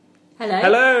Hello.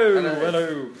 Hello.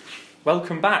 Hello.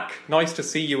 Welcome back. Nice to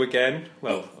see you again.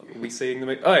 Well, are we seeing them?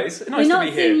 Oh, it's nice to be here. We're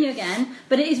not seeing you again,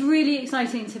 but it is really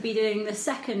exciting to be doing the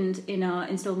second in our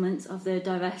instalments of the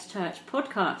Divest Church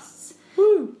podcasts.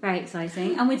 Woo. Very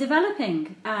exciting. And we're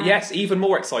developing. Yes, even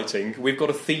more exciting. We've got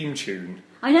a theme tune.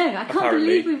 I know. I can't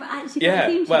apparently. believe we've actually got a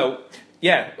theme tune. Well,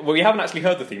 we haven't actually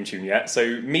heard the theme tune yet,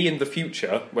 so me in the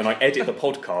future, when I edit the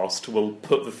podcast, will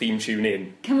put the theme tune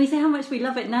in. Can we say how much we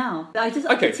love it now? I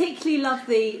particularly love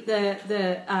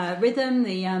the rhythm.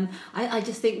 I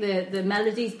just think the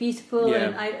melody's beautiful. Yeah.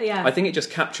 And I think it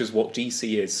just captures what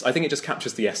GC is. I think it just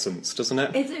captures the essence, doesn't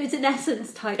it? It's an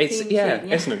essence type theme tune. Yeah,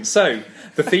 essence. So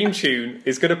the theme tune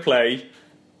is going to play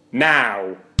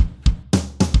now.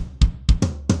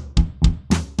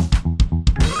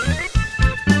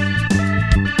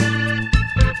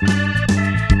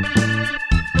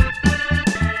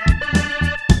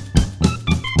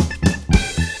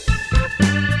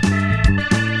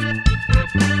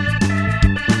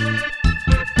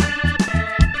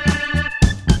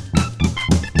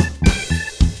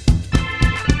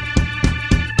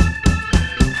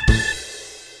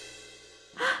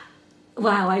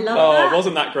 Wow, I love that. Oh,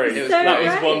 wasn't that great? That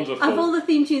was wonderful. Of all the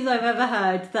theme tunes I've ever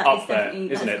heard, that Up is there,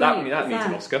 definitely... isn't it? Great. That needs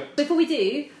an Oscar. Before we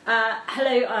do,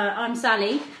 hello, I'm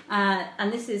Sally,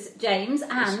 and this is James,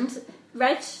 and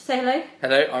Reg, say hello.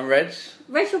 Hello, I'm Reg.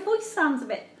 Reg, your voice sounds a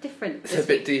bit different. It's a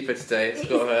bit deeper today. It's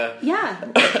got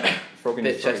a Frog in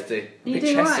bit his throat. chesty. You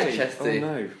doing all right? Chesty. Oh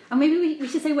no. And maybe we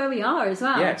should say where we are as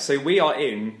well. Yeah, so we are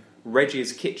in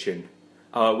Reg's kitchen,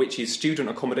 which is student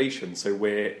accommodation, so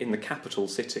we're in the capital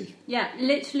city. Yeah,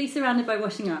 literally surrounded by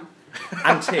washing up.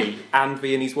 And tea and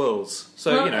Viennese whirls.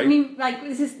 So, well, you know. I mean,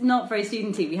 this is not very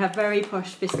studenty. We have very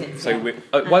posh biscuits. So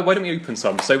why don't we open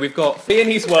some? So we've got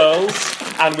Viennese whirls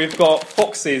and we've got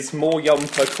Fox's more yum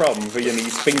per crumb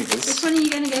Viennese fingers. Which one are you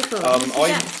going to go for?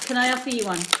 Can I offer you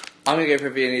one? I'm going to go for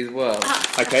a Viennese whirl.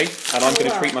 Okay, and I'm going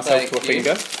to treat myself to a Thank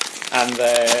finger. And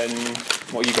then,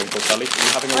 what are you going for, Sally? Are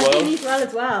you having a whirl? Viennese whirl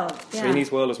as well. Yeah.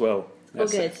 Viennese whirl as well. All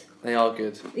That's good. it. They are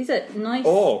good. These are nice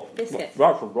biscuits.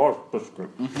 That's a nice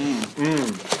biscuit.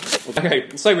 Mm-hmm.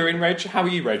 Okay, so we're in Reg. How are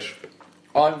you, Reg?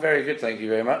 I'm very good, thank you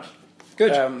very much.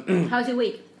 Good. How's your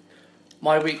week?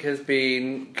 My week has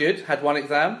been good. Had one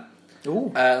exam.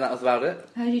 Ooh. And that was about it.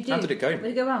 How did you do? How did it go? Did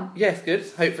it go well? Yes, good.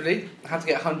 Hopefully. Had to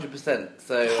get 100%.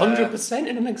 So 100%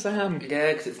 in an exam?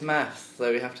 Yeah, because it's maths,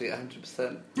 so we have to get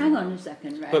 100%. Hang on a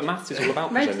second, Reg. But maths is all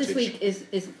about Reg percentage. this week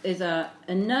is a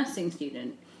nursing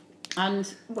student.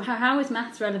 And how is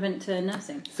maths relevant to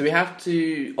nursing? So we have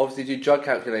to obviously do drug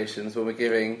calculations when we're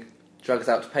giving drugs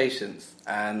out to patients.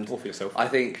 And Or for yourself. I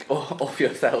think, or for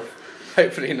yourself,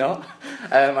 hopefully not.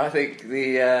 I think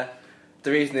the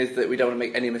reason is that we don't want to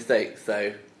make any mistakes,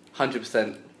 so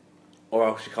 100% or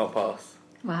else you can't pass.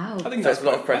 Wow. I think So that's it's a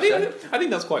lot of pressure. I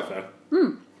think that's quite fair.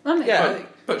 Yeah,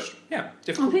 Yeah, I'm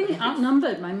difficult. feeling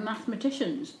outnumbered by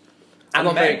mathematicians. I'm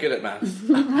not men. very good at maths.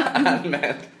 And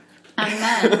men. And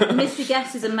man. Mr.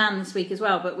 Guest is a man this week as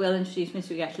well, but we'll introduce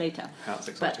Mr. Guest later. That's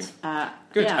exciting. But,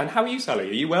 Good. Yeah. And how are you, Sally?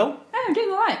 Are you well? Oh, I'm doing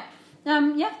all right.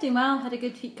 Doing well. Had a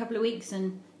good couple of weeks,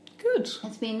 and Good.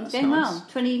 it's been That's going nice. well.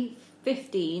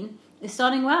 2015 is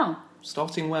starting well.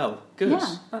 Starting well. Good.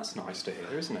 Yeah. That's nice to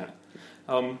hear, isn't it?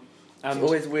 It's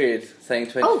always weird saying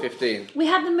 2015. We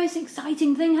had the most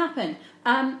exciting thing happen.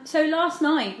 So last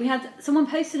night we had someone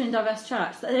posted in Divest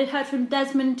Church that they'd heard from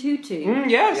Desmond Tutu.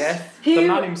 Yes. Yes. The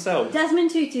man himself. Desmond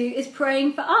Tutu is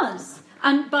praying for us.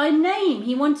 And by name,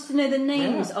 he wanted to know the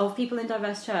names of people in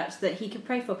Divest Church that he could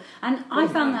pray for. And I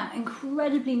found that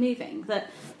incredibly moving.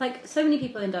 That, like, so many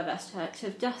people in Divest Church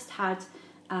have just had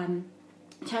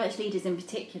church leaders in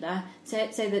particular say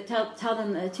that tell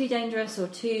them that they're too dangerous or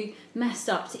too messed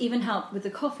up to even help with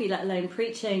the coffee, let alone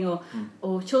preaching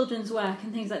or children's work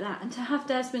and things like that. And to have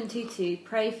Desmond Tutu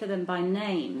pray for them by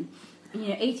name,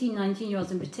 18,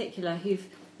 19-year-olds in particular who've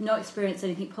not experienced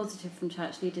anything positive from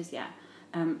church leaders yet,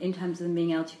 in terms of them being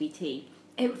LGBT.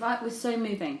 It was so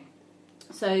moving.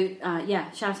 So,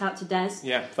 shout out to Des.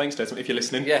 Yeah, thanks, Des, if you're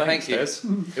listening. Yeah, thanks, thank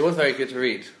you. Des. It was very good to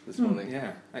read this morning.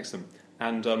 Yeah, excellent.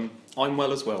 And I'm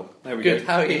well as well. There we Good, go.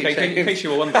 how are you, In James? case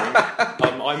you were wondering,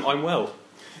 I'm well.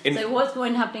 So what's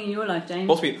been happening in your life, James?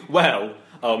 What's been... Well,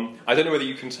 I don't know whether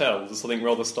you can tell, there's something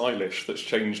rather stylish that's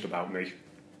changed about me.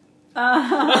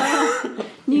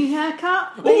 New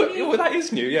haircut, Oh, maybe? well, that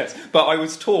is new, yes. But I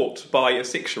was taught by a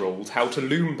 6-year-old how to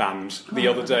loom band the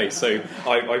other day, so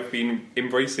I've been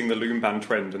embracing the loom band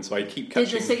trend, and so I keep Did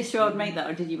catching... the 6-year-old make that,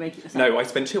 or did you make it yourself? No, I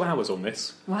spent 2 hours on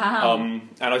this. Wow. And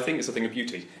I think it's a thing of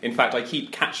beauty. In fact, I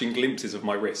keep catching glimpses of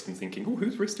my wrist and thinking, oh,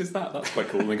 whose wrist is that? That's quite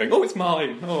cool. And then going, oh, it's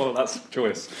mine. Oh, that's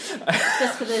joyous.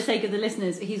 Just for the sake of the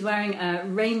listeners, he's wearing a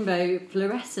rainbow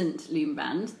fluorescent loom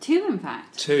band. 2, in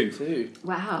fact. 2. 2.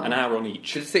 Wow. An hour on each.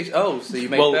 Should 6? Oh, so you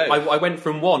made Well, both. I went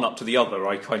from one up to the other.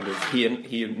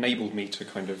 He enabled me to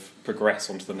kind of progress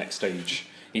onto the next stage.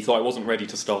 He thought I wasn't ready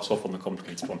to start off on the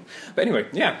complicated one. But anyway,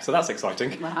 yeah, so that's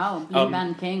exciting. Wow, loom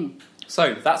band king.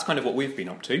 So that's kind of what we've been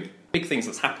up to. Big things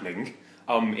that's happening.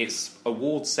 It's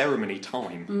award ceremony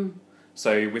time.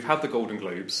 So we've had the Golden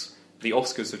Globes. The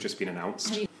Oscars have just been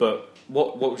announced. But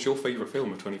what was your favourite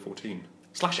film of 2014?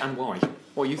 / and why?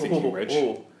 What are you thinking, Reg?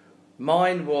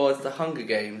 Mine was The Hunger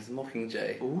Games,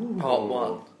 Mockingjay, Part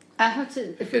 1. I have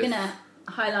to, if we're going to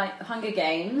highlight Hunger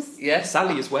Games. Yes,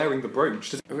 Sally is wearing the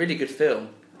brooch. a really good film.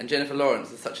 And Jennifer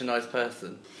Lawrence is such a nice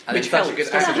person. And Which it's such a helps, good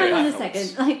So doesn't actor. hang on a Helps.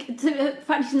 second. Like, the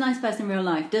fact she's a nice person in real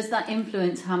life, does that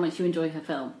influence how much you enjoy her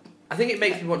film? I think it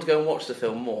makes me want to go and watch the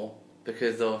film more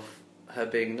because of her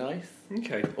being nice.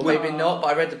 Okay. Or maybe not, but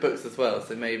I read the books as well,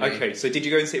 so maybe... Okay, so did you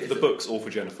go and see it for the books or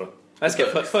for Jennifer? Let's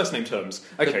get books. first name terms.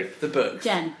 Okay. The books.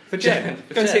 Jen. For Jen.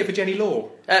 For Go and see Jen. it for Jenny Law.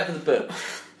 For the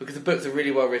books. Because the books are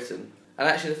really well written. And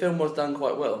actually the film was done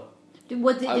quite well. Did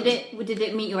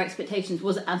it meet your expectations?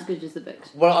 Was it as good as the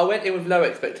books? Well, I went in with low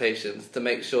expectations to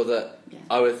make sure that Yeah.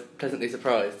 I was pleasantly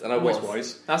surprised, and I Always was.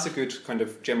 wise. That's a good kind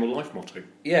of general life motto,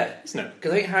 Yeah, isn't it?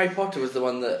 because I think Harry Potter was the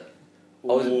one that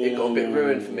it got a bit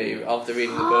ruined for me after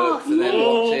reading the Oh, books and then yeah.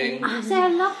 watching. I say I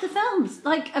love the films.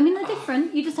 Like, I mean, they're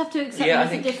different. You just have to accept Yeah, I them as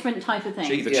think- a different type of thing.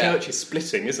 Gee, the Yeah. church is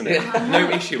splitting, isn't it? Yeah. No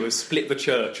issue has split the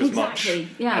church as Exactly, much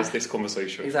yeah. as this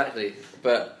conversation. Exactly,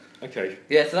 but Okay.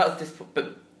 yeah, so that was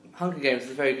but Hunger Games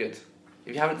is very good.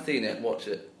 If you haven't seen it, watch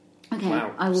it. Okay,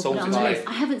 Wow. I will Sold put it on the to list. me.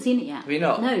 I haven't seen it yet. Have you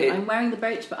not? No, It- I'm wearing the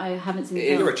brooch, but I haven't seen the It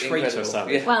film. You're a is traitor, incredible.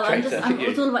 Sally. Yeah, Well, traitor.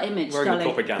 it's all about image, Wearing the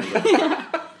darling. propaganda.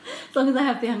 As long as I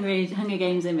have the Hunger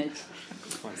Games image.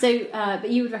 So, but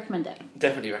you would recommend it?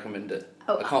 Definitely recommend it.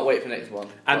 Oh, I can't wait for the next one.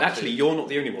 And Part actually, 2. you're not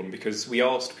the only one, because we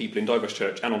asked people in Diverse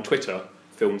Church and on Twitter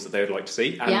films that they would like to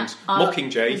see, and yeah.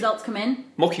 Mockingjay Results come in.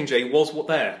 was what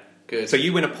there. Good. So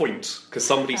you win a point because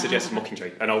somebody suggested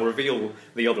Mockingjay, and I'll reveal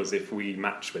the others if we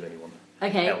match with anyone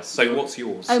Okay. else. So what's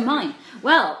yours? Oh, mine.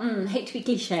 Well, hate to be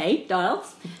cliche,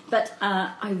 Dials, but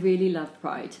I really loved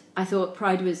Pride. I thought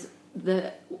Pride was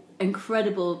the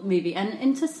incredible movie,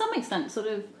 and to some extent, sort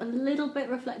of a little bit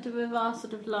reflective of our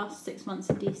sort of last 6 months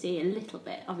of DC. A little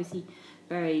bit, obviously,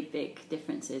 very big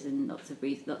differences in lots of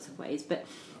ways, but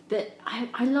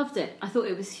I loved it. I thought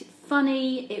it was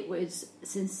funny, it was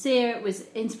sincere, it was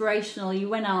inspirational. You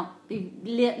went out,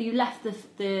 you left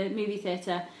the movie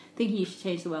theatre thinking you should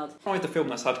change the world. Pride, the film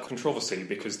that's had controversy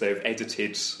because they've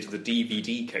edited the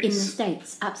DVD case In the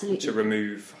States, absolutely. to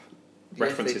remove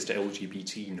references they- to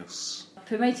LGBT-ness.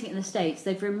 Promoting it in the States,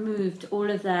 they've removed all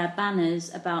of their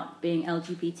banners about being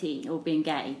LGBT or being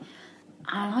gay.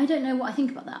 And I don't know what I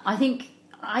think about that. I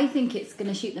think it's going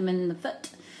to shoot them in the foot.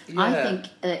 I Yeah. think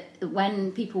that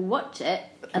when people watch it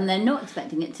and they're not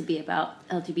expecting it to be about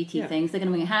LGBT Yeah. things, they're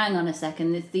going to think, hang on a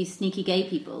second, there's these sneaky gay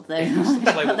people.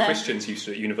 It's like what They're- Christians used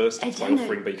to at universities I by don't know.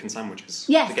 offering bacon sandwiches.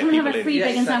 Yes, to get come and have people a in. free Yeah,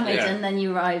 bacon exactly. sandwich, Yeah. and then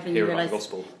you arrive and Hear you about the realise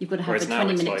gospel. you've got to have Whereas a now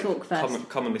it's 20-minute like, talk first.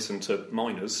 Come and listen to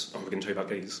minors. I'm going to tell you about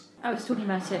gays. I was talking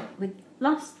about it with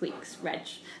last week's Reg.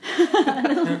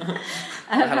 I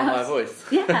had on my voice.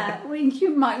 Yeah, well, you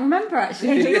might remember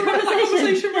actually the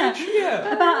conversation.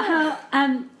 Yeah.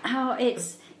 About how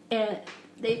it's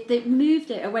they moved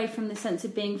it away from the sense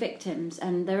of being victims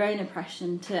and their own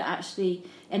oppression to actually,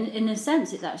 and in a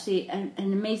sense, it's actually an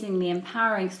amazingly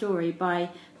empowering story by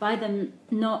them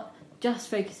not just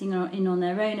focusing on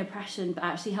their own oppression, but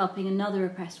actually helping another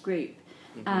oppressed group.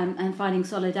 And finding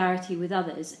solidarity with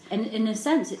others, and in a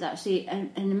sense, it's actually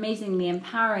an amazingly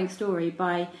empowering story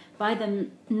by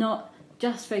them not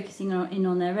just focusing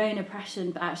on their own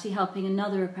oppression, but actually helping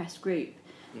another oppressed group,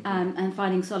 and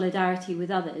finding solidarity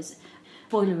with others.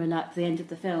 Spoiler alert for the end of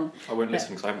the film. I won't But- listen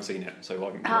because I haven't seen it, so I'm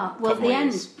well, cover the my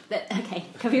end. ears. Okay,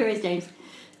 cover your ears, James.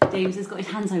 James has got his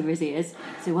hands over his ears,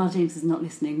 so while James is not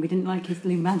listening, we didn't like his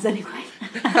loom bands anyway.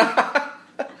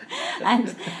 And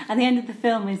the end of the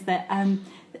film is that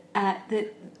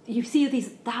you see these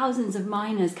thousands of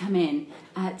miners come in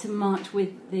to march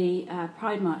with the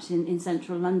Pride March in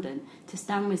central London to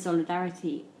stand with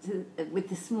solidarity with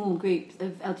the small group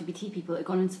of LGBT people that have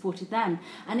gone and supported them,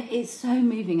 and it's so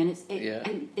moving, and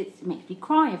it makes me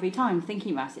cry every time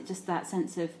thinking about it. Just that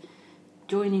sense of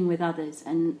joining with others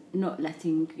and not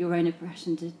letting your own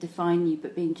oppression to define you,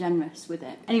 but being generous with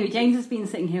it. Anyway, James has been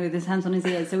sitting here with his hands on his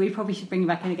ears, so we probably should bring him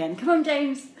back in again. Come on,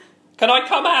 James. Can I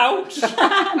come out?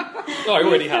 Oh, I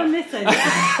already have. Listen.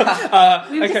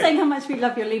 We were just saying how much we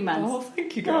love your lean mans. Oh,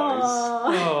 thank you guys.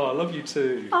 Oh, I love you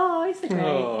too. Oh, it's okay.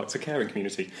 Oh, it's a caring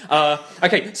community.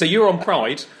 Okay, so you're on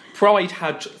Pride. Pride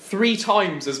had 3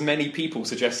 times as many people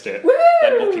suggest it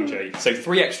than Mockingjay. So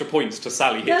 3 extra points to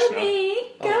Sally Hitchner. Go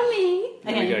me! Go me!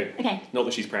 There we go. Okay. Not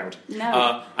that she's proud.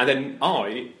 No. And then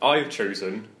I've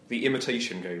chosen The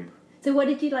Imitation Game. So what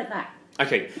did you like that?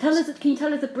 Okay. Can you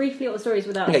tell us briefly what the story is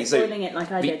without spoiling it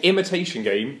like I did? The Imitation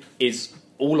Game is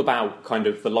all about kind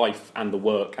of the life and the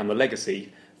work and the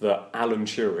legacy that Alan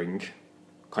Turing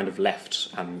kind of left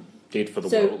and did for the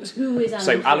world. So who is Alan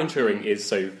Turing? So Alan Turing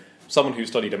is someone who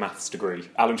studied a maths degree.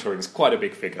 Alan Turing's quite a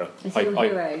big figure. Is he a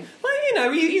hero? Well, you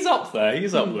know, he's up there.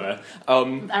 He's up there.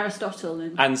 Aristotle.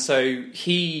 And so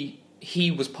he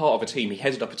was part of a team. He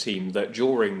headed up a team that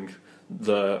during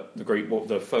the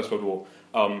First World War,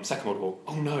 Second World War.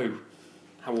 Oh no.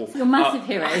 How awful. Your massive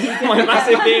hero. My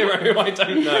massive hero, I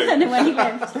don't know. I don't know where he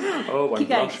lived. Oh, Keep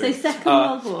going. So Second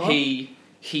World War.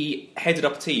 He headed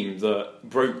up a team that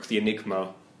broke the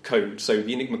Enigma code. So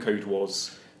the Enigma code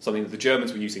was something that the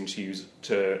Germans were using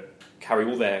to carry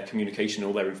all their communication,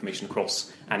 all their information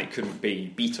across, and it couldn't be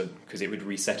beaten because it would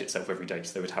reset itself every day.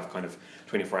 So they would have kind of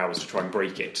 24 hours to try and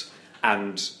break it.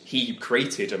 And he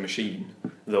created a machine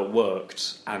that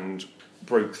worked and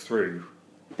broke through.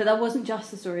 But that wasn't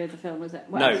just the story of the film, was it?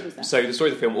 What No, else was there? so the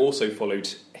story of the film also followed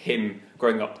him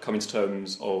growing up, coming to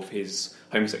terms of his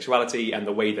homosexuality and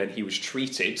the way then he was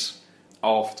treated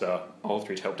after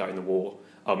he'd helped out in the war,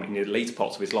 in the later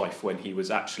parts of his life when he was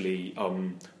actually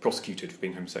prosecuted for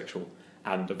being homosexual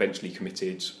and eventually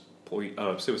committed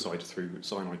suicide through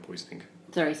cyanide poisoning.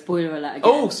 Sorry, spoiler alert again.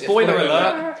 Oh, spoiler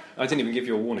alert! I didn't even give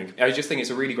you a warning. I just think it's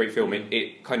a really great film.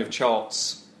 It kind of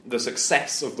charts the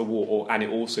success of the war, and it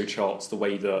also charts the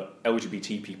way that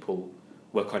LGBT people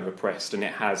were kind of oppressed, and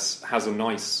it has a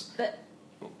nice. But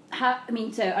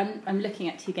I'm looking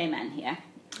at 2 gay men here.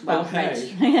 Well, hey.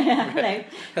 Hello.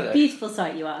 Hello. Beautiful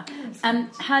sight you are.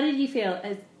 How did you feel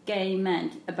as gay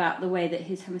men about the way that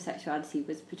his homosexuality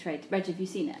was portrayed? Reg, have you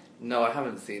seen it? No, I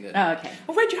haven't seen it. Oh, okay.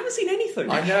 Oh, Reg, you haven't seen anything.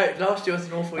 I know, last year was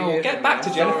an awful year. Get back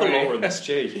to Jennifer Lawrence,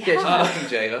 gee. Yeah,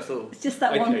 Mockingjay, that's all. It's just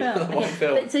that one Okay. film. One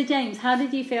film. But, so, James, how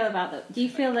did you feel about that? Do you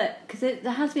feel that... Because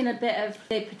there has been a bit of...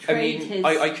 They portrayed his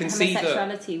I can see that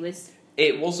homosexuality was...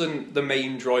 It wasn't the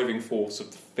main driving force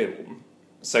of the film,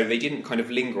 so they didn't kind of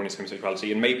linger on his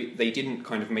homosexuality, and maybe they didn't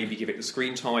kind of maybe give it the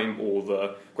screen time or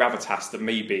the gravitas that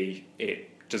maybe it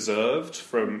deserved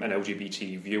from an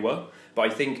LGBT viewer. But I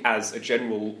think as a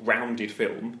general rounded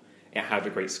film, it had a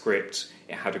great script,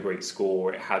 it had a great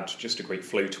score, it had just a great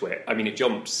flow to it. I mean, it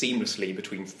jumped seamlessly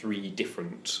between 3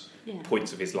 different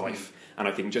points of his life, and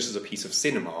I think just as a piece of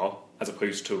cinema, as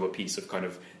opposed to a piece of kind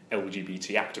of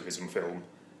LGBT activism film,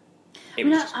 it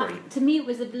was just great. To me, it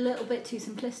was a little bit too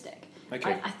simplistic.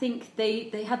 Okay. I think they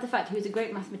had the fact he was a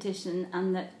great mathematician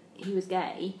and that he was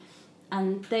gay,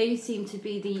 and they seemed to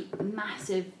be the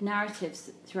massive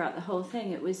narratives throughout the whole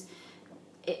thing.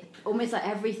 It almost like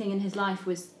everything in his life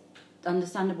was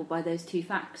understandable by those 2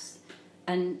 facts.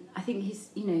 And I think he's,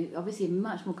 obviously a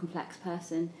much more complex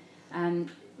person.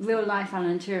 Real life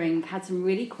Alan Turing had some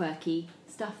really quirky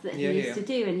stuff that he used to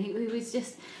do, and he was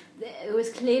just... It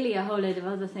was clearly a whole load of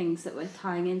other things that were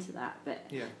tying into that, but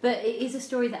it is a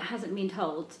story that hasn't been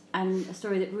told, and a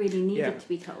story that really needed to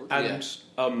be told. And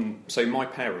so my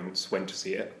parents went to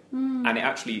see it, and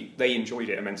they enjoyed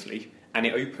it immensely, and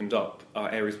it opened up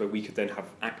areas where we could then have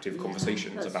active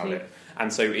conversations about it.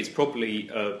 And so it's probably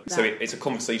it's a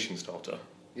conversation starter.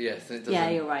 Yes, it doesn't. Yeah,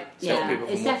 you're right. Stop people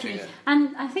from watching it.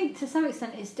 And I think to some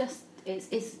extent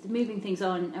it's moving things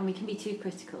on, and we can be too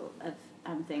critical of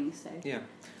things. So Yeah.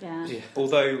 It's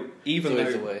Although even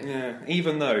always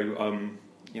though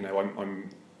I'm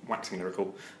waxing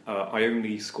lyrical, I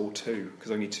only scored 2 because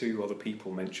only 2 other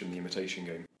people mentioned The Imitation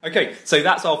Game. Okay, so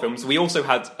that's our films. We also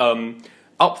had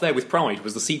up there with Pride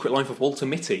was The Secret Life of Walter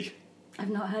Mitty. I've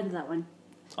not heard of that one.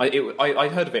 I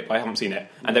heard of it, but I haven't seen it.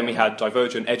 And then we had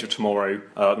Divergent, Edge of Tomorrow,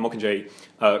 The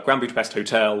Mockingjay, Grand Budapest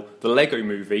Hotel, The Lego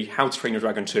Movie, How to Train Your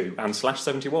Dragon 2, and Slash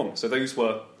 71. So those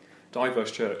were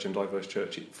Diverse Church and Diverse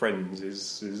Church Friends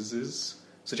is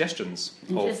suggestions.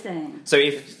 Interesting. So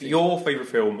if your favourite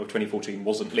film of 2014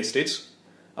 wasn't listed,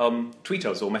 tweet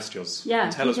us or message us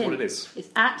and tell us what it is. It's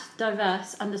at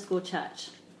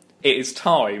diverse_church. It is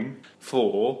time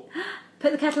for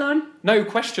Put the kettle on. No,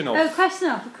 question off. Oh, question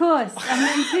off, of course. And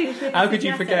then two. How could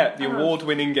you forget the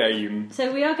award-winning game?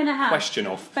 So we are going to have Question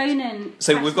off. phone in.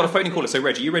 So we've got a phone in caller. So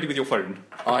Reg, are you ready with your phone?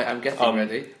 I am getting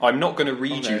ready. I'm not going to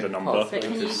read you the number. Oh, But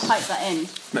can you type that in?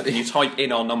 Can you type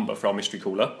in our number for our mystery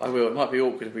caller? I will. It might be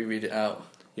awkward if we read it out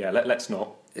Yeah, let's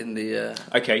not. in the...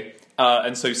 Okay.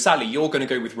 And so Sally, you're going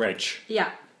to go with Reg.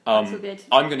 Yeah. That's all good.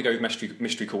 I'm going to go with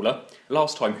mystery caller.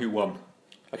 Last time, who won?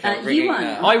 Okay, I'm You ringing won.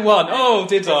 now. I won. Oh,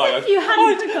 did I? if you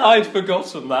hadn't forgotten. I'd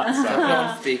forgotten that. Sally. Put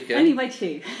on speaker. Only by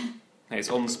 2. It's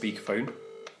on speakerphone.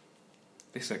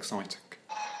 This is exciting.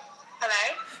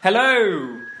 Hello.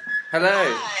 Hello. Hello.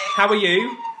 Hi. How are you?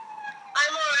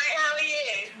 I'm alright, how are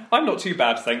you? I'm not too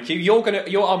bad, thank you.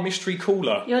 You're our mystery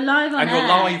caller. You're live on And air. you're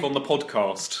live on the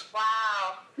podcast. Wow.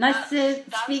 Nice to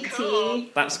That's speak to cool. you.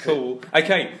 That's cool.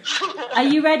 Okay. Are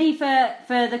you ready for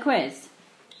the quiz?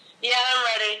 Yeah, I'm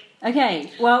ready.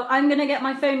 Okay, well, I'm going to get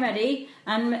my phone ready,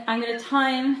 and I'm going to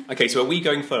time... Okay, so are we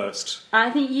going first?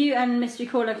 I think you and Mystery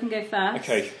Caller can go first.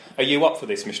 Okay. Are you up for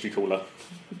this, mystery caller?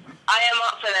 I am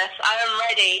up for this. I am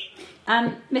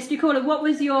ready. Mystery Caller, what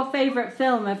was your favourite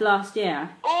film of last year?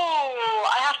 Ooh,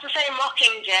 I have to say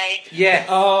Mockingjay. Yes.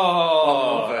 Oh, One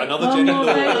more vote. another One Jenny more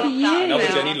Law. vote for you. Another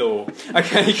Jenny Law.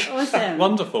 Okay. Awesome.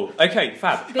 Wonderful. Okay,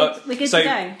 fab. We're good so to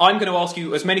go. I'm going to ask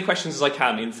you as many questions as I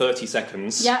can in 30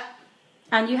 seconds. Yep.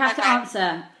 And you have to Okay.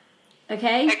 answer.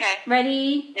 Okay? Okay.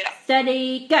 Ready, Yeah.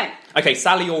 steady, go. Okay,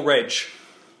 Sally or Reg?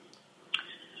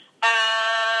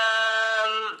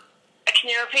 Can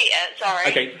you repeat it? Sorry.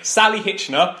 Okay, Sally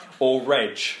Hitchner or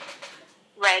Reg?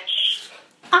 Reg.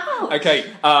 Oh!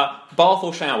 Okay, bath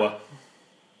or shower?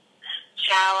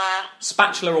 Shower.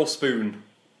 Spatula or spoon?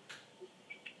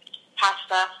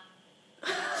 Pasta.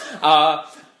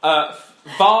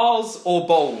 Vase or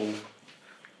bowl?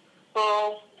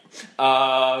 Ball.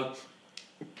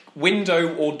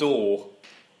 Window or door?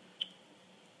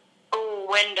 Ooh,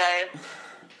 window.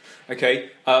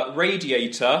 Okay,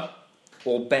 radiator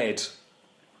or bed?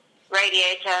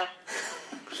 Radiator.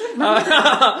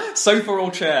 Sofa or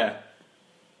chair?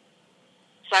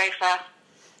 Sofa.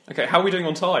 Okay, how are we doing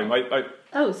on time? I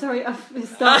Oh, sorry, I've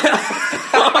started.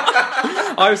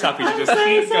 I was happy to just So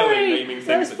keep sorry. going, naming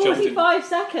That was things that jumped in. 45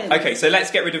 seconds. Okay, so let's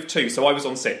get rid of 2. So I was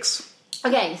on 6.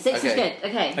 Okay, 6 is Okay. good.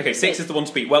 Okay. Okay, 6 is the one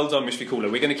to beat. Well done, mystery caller.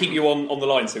 We're going to keep you on the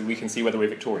line so we can see whether we're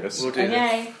victorious. We'll do this.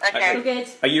 Okay. Okay. All good.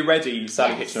 Are you ready,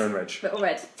 Sally Yes. Hitchner and Reg? But all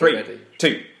red. 3, Ready.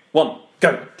 2, 1,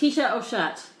 go. T-shirt or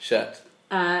shirt? Shirt.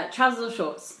 Trousers or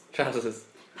shorts? Trousers.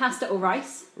 Pasta or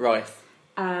rice? Rice.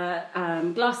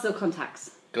 Glasses or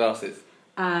contacts? Glasses.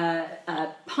 A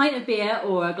pint of beer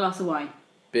or a glass of wine?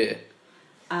 Beer.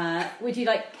 Would you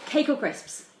like cake or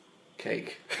crisps?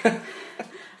 Cake.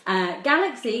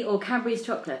 Galaxy or Cadbury's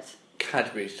chocolate?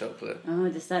 Cadbury's chocolate. Oh,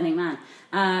 discerning man.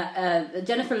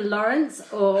 Jennifer Lawrence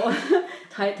or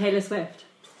Taylor Swift?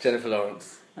 Jennifer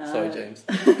Lawrence. Sorry, James.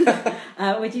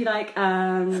 Would you like...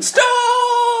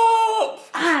 Stop!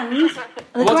 And the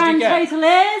What did you grand get? total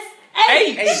is...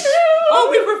 8! 8! Oh,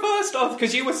 we've reversed off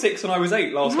because you were 6 and I was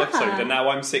 8 last Yeah. episode, and now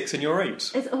I'm 6 and you're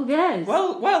 8. It's all good.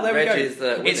 Well, there Reg we go. is,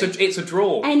 winning. It's a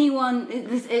draw. Anyone can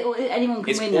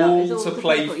It's win now. all to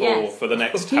play for Yes. for the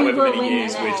next Who however will many win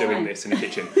years the we're next doing one? this in the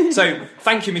kitchen. So,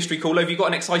 thank you, mystery caller. Have you got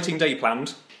an exciting day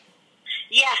planned?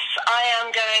 Yes, I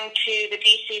am going to the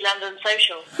DC London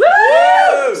Social.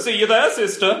 Woo! See you there,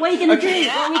 sister. What are you going to do?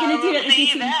 Yeah, What are we going to do I at the will see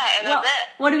you DC? there in a bit.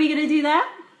 What are we going to do there?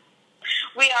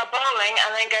 We are bowling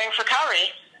and then going for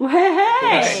curry.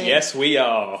 Hey! Yes, we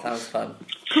are. Sounds fun.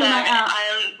 Cool So night out. I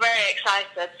am very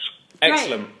excited.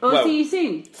 Excellent. Great. We'll Well, see you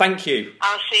soon. thank you.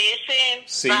 I'll see you soon.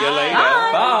 See Bye. you later.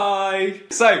 Bye. Bye.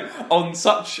 So, on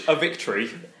such a victory,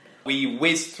 we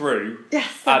whiz through Yes,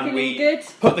 I'm and we feeling good.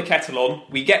 put the kettle on.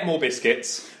 We get more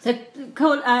biscuits. So,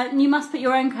 cool. You must put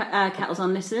your own kettles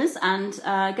on, listeners, and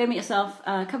go make yourself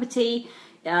a cup of tea.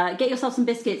 Get yourself some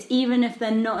biscuits, even if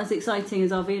they're not as exciting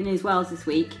as our Viennese Wells this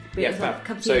week. Get yourself a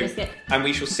cup of tea and biscuit. And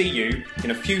we shall see you in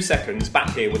a few seconds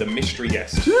back here with a mystery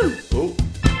guest. Woo! Ooh.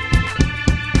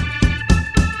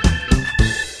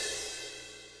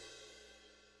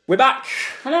 We're back.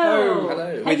 Hello.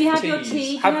 Hello. Have With you had your teas. tea?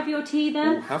 Do you Have- have your tea Ooh,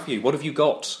 there? have you? What have you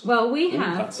got? Well, we Ooh,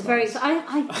 have that's very. nice.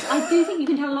 I do think you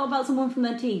can tell a lot about someone from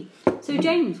their tea. So,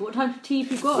 James, what type of tea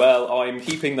have you got? Well, I'm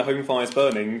keeping the home fires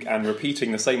burning and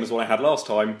repeating the same as what I had last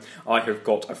time. I have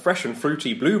got a fresh and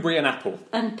fruity blueberry and apple.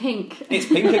 And pink. It's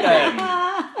pink again.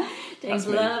 James That's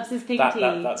me. loves his pink tea.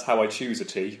 That's how I choose a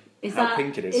tea. Is how that,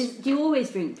 pink it is. Do you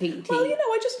always drink pink tea? Well, you know,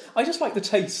 I just like the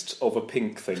taste of a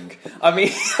pink thing. I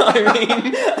mean,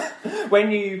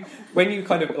 when you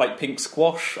kind of like pink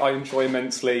squash, I enjoy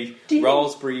immensely. Do you-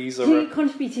 Raspberries are. Who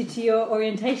contributed to your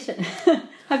orientation?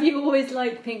 Have you always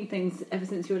liked pink things ever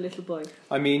since you were a little boy?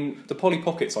 I mean, the Polly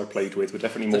Pockets I played with were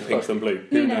definitely more pink than blue.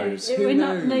 Who knows? Who We're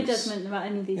knows? no judgment about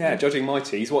any of these Yeah, things. judging my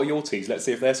teas, what are your teas? Let's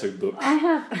see if they're so butch. I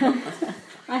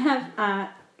have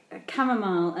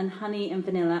chamomile and honey and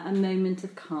vanilla, a moment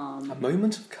of calm. A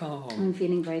moment of calm. I'm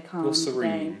feeling very calm. You're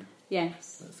serene. today.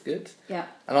 Yes. That's good. Yeah.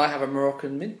 And I have a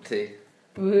Moroccan mint tea.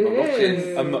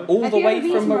 Moroccan. All Have the you way ever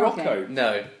been from to Morocco.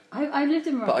 No. I lived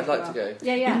in Morocco. But I'd like for a to while. go.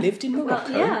 Yeah, yeah. You lived in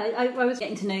Morocco? Well, yeah, I was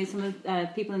getting to know some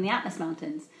of people in the Atlas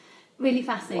Mountains. Really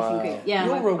fascinating Wow. group. Yeah,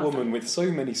 You're a awesome. woman with so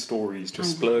many stories just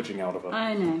I know. splurging out of her.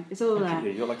 I know, it's all there.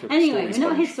 Yeah, you're like a Anyway, story we're not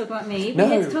sponge. here to talk about me. No.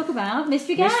 We're here to talk about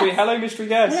mystery guest. Hello, mystery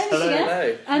guest. Hello, mystery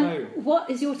Hello. guest. Hello. What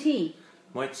is your tea?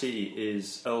 My tea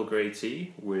is Earl Grey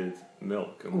tea with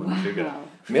milk and one sugar.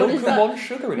 Milk What is and that- one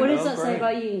sugar in What an does Earl that say Grey.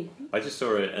 about you? I just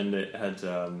saw it and it had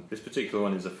this particular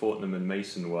one is a Fortnum and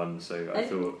Mason one, so I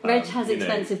thought Reg has you know,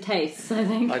 expensive tastes, I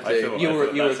think. I I do. thought, You were-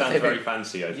 that you were- sounds very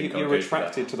fancy. I think I'll You're go for that.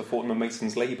 attracted to the Fortnum and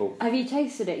Mason's label. Have you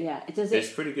tasted it yet? Does It's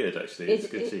it? pretty good actually. It's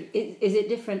good tea. Is it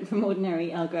different from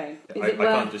ordinary Earl Grey? Is I it can't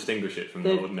worth distinguish it from the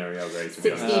the ordinary Earl Grey, to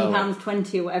be honest.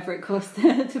 £16.20 or whatever it costs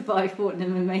to buy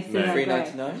Fortnum and Mason No. Earl Grey?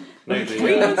 $3.99. No,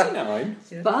 $3.99.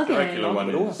 the Bargain. regular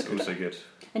one Oh, is also good.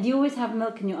 And do you always have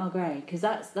milk in your Earl Grey? Because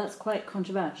that's quite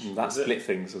controversial. That split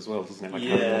things as well, doesn't it? Like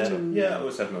Yeah, Harry Potter. yeah. I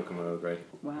always have milk in my Earl Grey.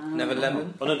 Wow. Never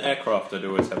lemon. On an aircraft, I'd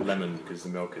always have lemon because the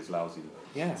milk is lousy.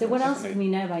 Yeah. So what else can definitely.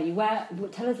 we know about you?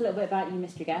 Tell us a little bit about you,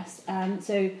 mystery guest.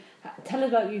 Tell us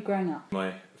about you growing up.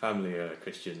 My family are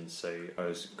Christians, so I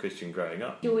was Christian growing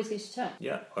up. You always go to church.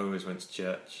 Yeah, I always went to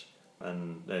church,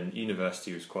 and then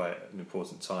university was quite an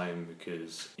important time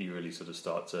because you really sort of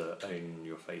start to own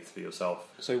your faith for yourself.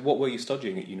 So what were you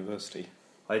studying at university?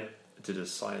 I did a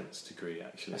science degree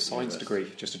actually. A at science university.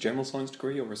 degree? Just a general science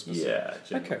degree or a specific? Yeah,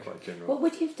 general, Okay. quite general. What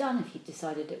would you have done if you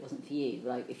decided it wasn't for you?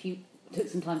 Like, if you took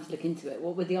some time to look into it,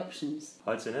 what were the options?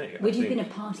 I don't know. Would you have been a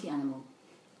party animal?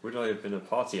 Would I have been a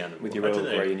party animal? With your I Earl don't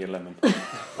know. Grey and your lemon.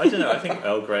 I don't know. I think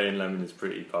Earl Grey and lemon is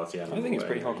pretty party animal. I think it's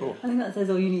pretty anyway. hardcore. I think that says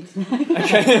all you need to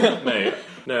know.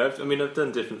 No. I've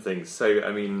done different things. So,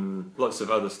 I mean, lots of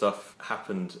other stuff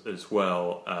happened as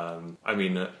well.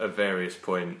 At various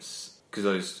points, because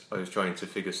I was trying to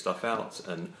figure stuff out,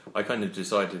 and I kind of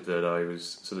decided that I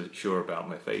was sort of sure about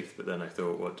my faith, but then I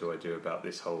thought, what do I do about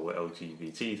this whole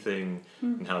LGBT thing,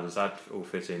 and how does that all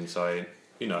fit in? So I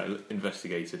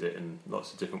investigated it in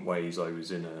lots of different ways. I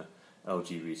was in a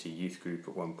LGBT youth group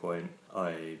at one point.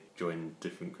 I joined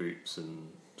different groups and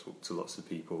talked to lots of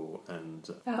people, and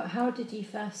How did you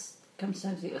first come to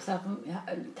terms with it yourself?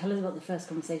 Tell us about the first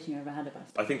conversation you ever had about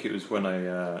it. I think it was when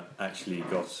I actually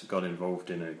got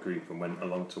involved in a group and went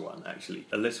along to one, actually.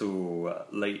 A little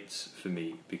late for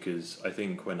me, because I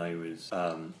think when I was...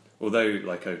 although,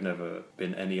 I've never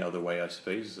been any other way, I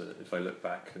suppose, if I look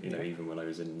back, even when I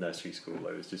was in nursery school,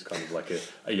 I was just kind of like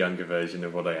a younger version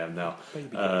of what I am now.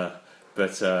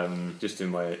 But just in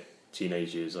my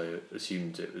teenage years, I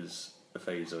assumed it was a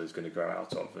phase I was going to grow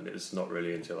out of, and it's not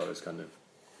really until I was kind of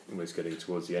almost getting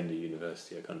towards the end of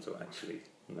university, I kind of thought, actually,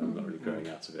 I'm not really growing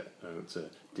out of it. I want to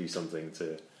do something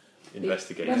to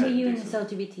investigate. When were it and you do in this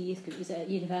something. LGBT youth group? Was it at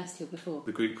university or before?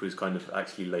 The group was kind of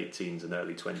actually late teens and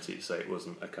early 20s, so it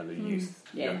wasn't a kind of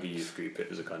younger youth group. It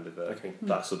was a kind of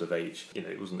that sort of age.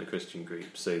 It wasn't a Christian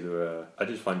group, so I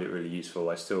did find it really useful.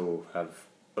 I still have,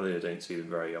 although I don't see them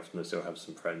very often, I still have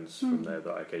some friends from there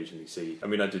that I occasionally see. I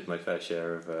mean, I did my fair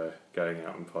share of going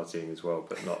out and partying as well,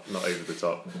 but not over the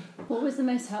top. What was the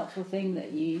most helpful thing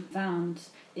that you found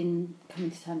in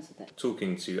coming to terms with it?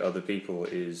 Talking to other people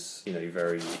is,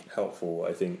 very helpful.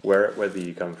 I think whether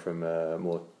you come from a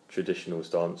more traditional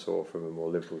stance or from a more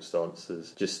liberal stance,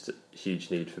 there's just a huge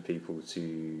need for people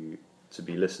to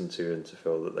be listened to and to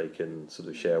feel that they can sort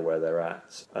of share where they're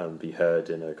at and be heard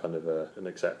in a kind of an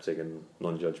accepting and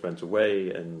non-judgmental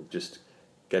way, and just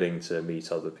getting to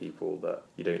meet other people that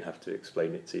you don't have to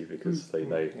explain it to because they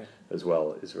know as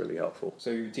well is really helpful.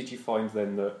 So did you find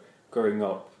then that growing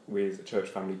up with a church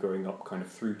family, growing up kind of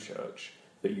through church,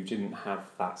 that you didn't have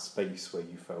that space where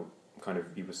you felt kind of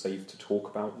you were safe to talk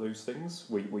about those things?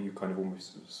 Were you kind of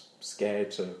almost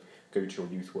scared to go to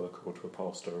your youth worker or to a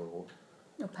pastor or...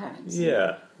 Your parents?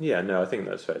 Yeah, no, I think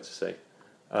that's fair to say.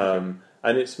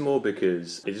 And it's more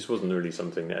because it just wasn't really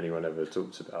something that anyone ever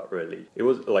talked about, really. It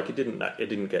was it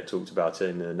didn't get talked about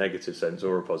in a negative sense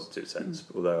or a positive sense,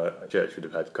 although a church would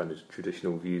have had kind of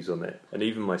traditional views on it. And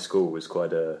even my school was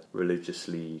quite a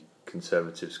religiously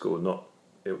conservative school,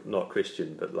 not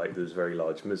Christian, but there was a very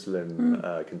large Muslim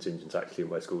contingent actually in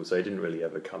my school, so it didn't really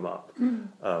ever come up.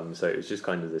 So it was just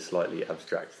kind of this slightly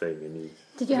abstract thing, and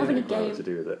Did you have any didn't know gay what to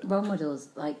do with it. role models,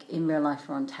 in real life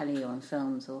or on telly or on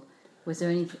films? Or Was there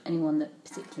anyone that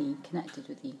particularly connected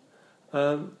with you?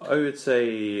 I would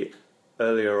say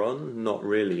earlier on, not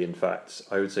really. In fact,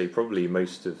 I would say probably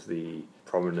most of the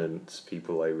prominent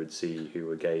people I would see who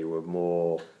were gay were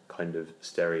more kind of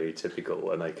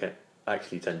stereotypical, and I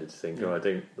actually tended to think, oh, I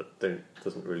don't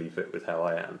doesn't really fit with how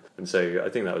I am. And so I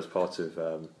think that was part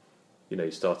of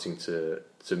starting to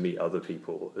meet other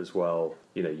people as well.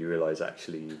 You realise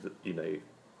actually that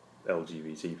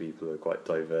LGBT people are quite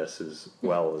diverse as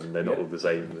well, and they're not all the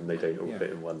same, and they don't all fit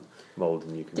in one mould,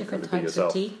 and you can different kind of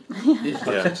be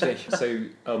types yourself. of tea.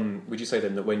 So, would you say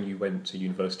then that when you went to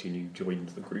university and you joined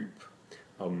the group,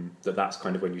 that's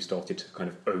kind of when you started to kind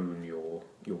of own your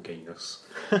gayness,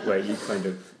 where you kind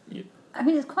of... I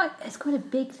mean, it's quite a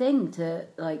big thing to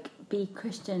be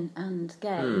Christian and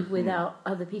gay without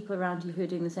other people around you who are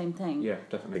doing the same thing. Yeah,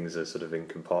 definitely. Things are sort of in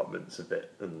compartments a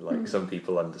bit, and some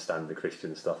people understand the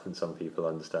Christian stuff, and some people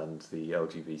understand the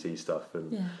LGBT stuff,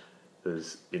 and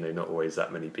there's not always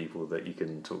that many people that you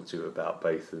can talk to about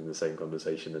both in the same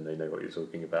conversation, and they know what you're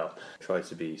talking about. I try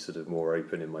to be sort of more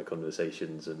open in my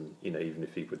conversations, and even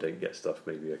if people don't get stuff,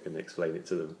 maybe I can explain it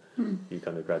to them. You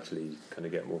kind of gradually kind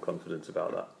of get more confident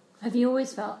about that. Have you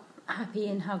always felt happy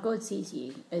in how God sees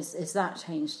you? Is that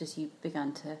changed as you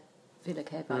began to feel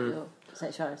okay about your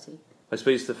sexuality? I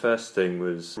suppose the first thing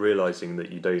was realising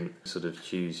that you don't sort of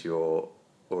choose your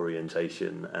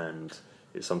orientation, and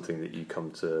it's something that you come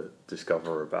to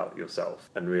discover about yourself,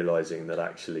 and realising that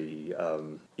actually,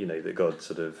 that God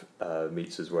sort of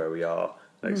meets us where we are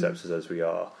and accepts us as we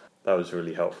are. That was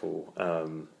really helpful.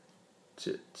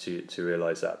 To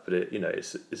realise that, but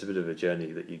it's a bit of a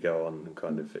journey that you go on, and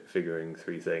kind of figuring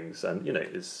through things, and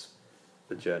it's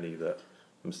a journey that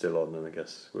I'm still on, and I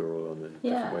guess we're all on in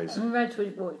different ways. And Reg,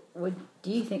 what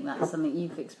do you think that's something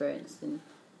you've experienced?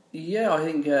 Yeah, I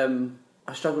think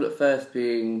I struggled at first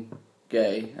being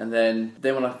gay, and then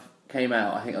when I came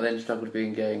out, I think I then struggled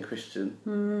being gay and Christian.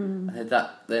 I had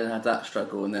that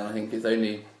struggle, and then I think it's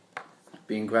only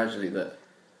been gradually that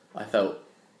I felt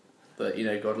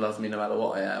that God loves me no matter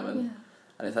what I am, and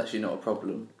it's actually not a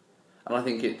problem. And I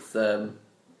think it's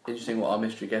interesting what our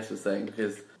mystery guest was saying,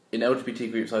 because in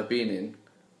LGBT groups I've been in,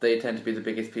 they tend to be the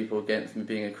biggest people against me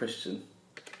being a Christian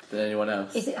than anyone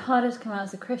else. Is it harder to come out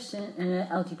as a Christian in an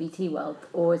LGBT world,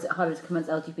 or is it harder to come out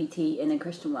as LGBT in a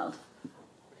Christian world?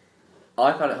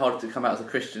 I found it harder to come out as a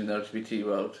Christian in the LGBT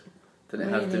world than it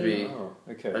has to be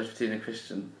LGBT in a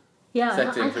Christian. Yeah,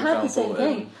 setting, I've for heard example, the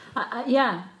same thing. I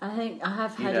think I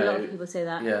have heard a lot of people say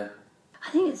that. Yeah. I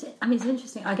think it's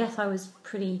interesting. I guess I was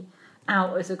pretty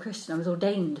out as a Christian. I was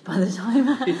ordained by the time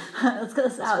I was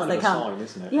as out as they come. Sign,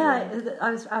 isn't it? Yeah,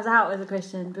 I was out as a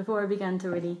Christian before I began to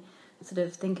really sort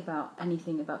of think about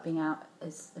anything about being out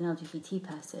as an LGBT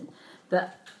person.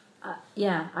 But I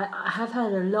have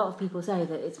heard a lot of people say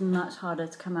that it's much harder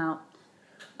to come out.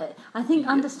 I think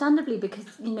understandably, because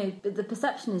the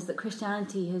perception is that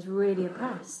Christianity has really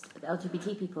oppressed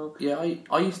LGBT people. Yeah,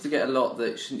 I used to get a lot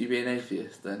that shouldn't you be an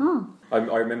atheist then? I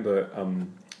remember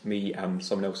me and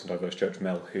someone else in Diverse Church,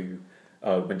 Mel, who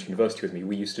went to university with me.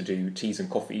 We used to do teas and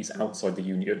coffees outside the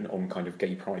union on kind of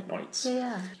gay pride nights.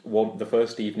 Yeah. The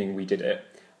first evening we did it,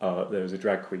 there was a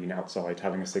drag queen outside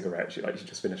having a cigarette. She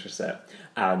just finished a set,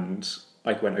 and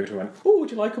I went over to her and went, "Oh,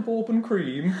 would you like a bourbon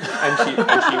cream?" And she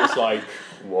was like,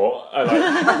 "What?" And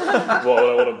what do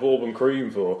I want a bourbon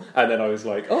cream for? And then I was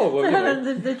like, "Oh, well,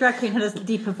 the drag queen had a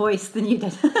deeper voice than you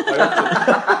did. So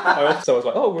I was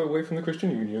like, "Oh, we're away from the Christian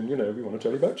Union, we want to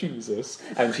tell you about Jesus."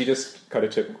 And she just kind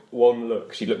of took one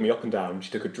look. She looked me up and down.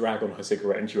 She took a drag on her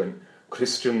cigarette and she went,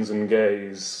 "Christians and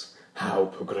gays, how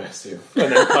progressive."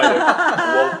 And then kind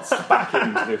of waltzed back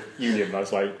into the union. And I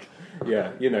was like,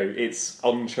 yeah, it's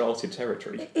uncharted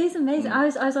territory. It is amazing. I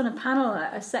was on a panel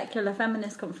at a secular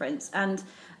feminist conference, and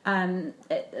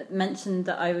it mentioned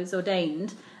that I was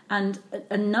ordained, and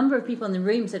a number of people in the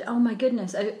room said, "Oh my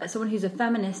goodness, as someone who's a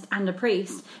feminist and a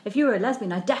priest, if you were a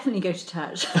lesbian, I'd definitely go to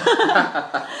church."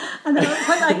 And then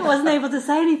I wasn't able to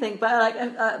say anything, but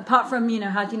apart from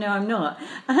how do you know I'm not?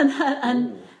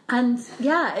 And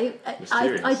yeah,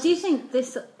 I do think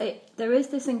there is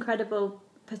this incredible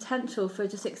potential for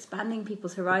just expanding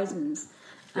people's horizons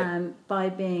by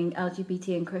being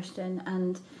LGBT and Christian.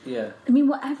 And I mean,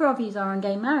 whatever our views are on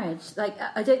gay marriage,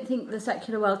 I don't think the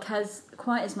secular world cares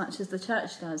quite as much as the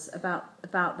church does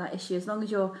about that issue, as long as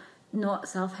you're not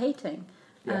self-hating.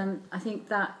 I think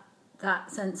that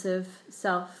sense of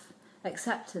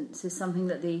self-acceptance is something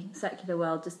that the secular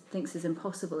world just thinks is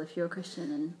impossible if you're a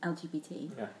Christian and LGBT.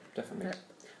 Yeah, definitely.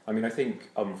 I mean, I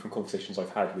think from conversations I've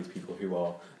had with people who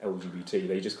are LGBT,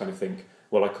 they just kind of think,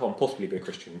 well, I can't possibly be a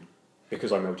Christian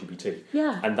because I'm LGBT.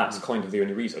 Yeah. And that's kind of the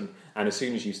only reason. And as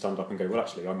soon as you stand up and go, well,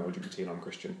 actually, I'm LGBT and I'm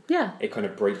Christian, Yeah. it kind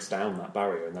of breaks down that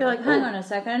barrier. And You're like, hang on a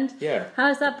second. Yeah. How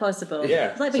is that possible? Yeah.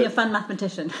 It's like being So- a fun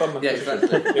mathematician. Fun Yeah, exactly.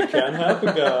 It can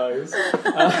happen, guys.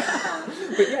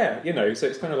 But yeah, you know, so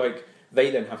it's kind of like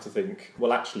they then have to think,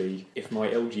 well, actually, if my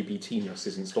LGBT-ness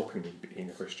isn't stopping me being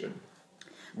a Christian,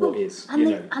 what is? And You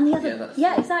the, know. and the other, Yeah, that's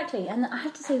yeah, true. exactly. And I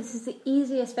have to say, this is the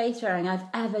easiest faith sharing I've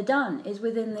ever done is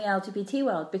within the LGBT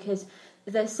world, because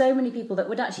there's so many people that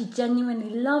would actually genuinely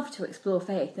love to explore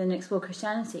faith and explore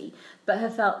Christianity, but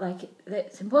have felt like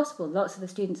it's impossible. Lots of the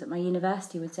students at my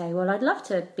university would say, well, I'd love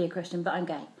to be a Christian, but I'm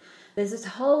gay. There's this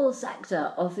whole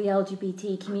sector of the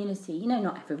LGBT community. You know,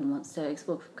 not everyone wants to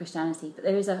explore Christianity, but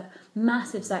there is a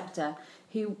massive sector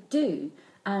who do,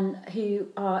 and who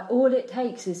are, all it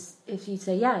takes is if you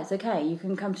say, yeah, it's okay, you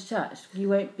can come to church, you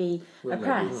won't be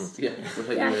oppressed. Yeah, we'll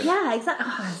take Yeah, you in. yeah, exactly.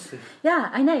 Oh, yeah,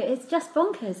 I know, it's just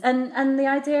bonkers. And the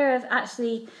idea of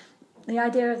actually, the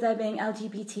idea of there being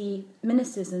LGBT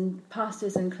ministers and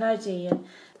pastors and clergy, and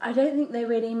I don't think they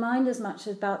really mind as much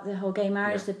about the whole gay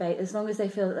marriage debate, as long as they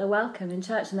feel that they're welcome in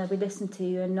church and they'll be listened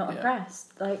to and not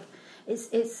oppressed. Like,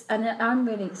 it's, and I'm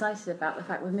really excited about the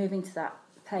fact we're moving to that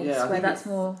place Yeah, I where think that's it's-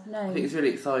 more I known. think it's really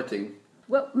exciting.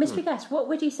 Well, Mr. Guest, what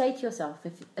would you say to yourself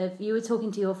if you were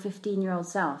talking to your 15-year-old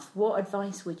self? What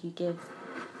advice would you give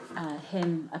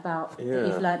him about that Yeah.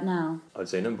 you've learnt now? I'd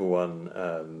say number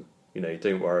one, you know,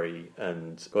 don't worry,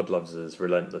 and God loves us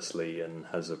relentlessly and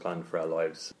has a plan for our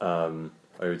lives.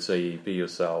 I would say be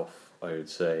yourself. I would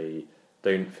say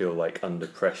don't feel like under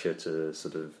pressure to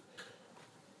sort of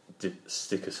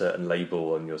stick a certain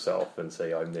label on yourself and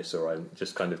say I'm this or I'm,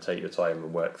 just kind of take your time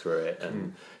and work through it.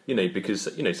 And you know,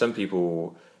 because you know some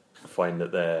people find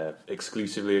that they're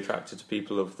exclusively attracted to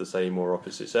people of the same or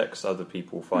opposite sex. Other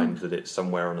people find that it's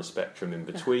somewhere on a spectrum in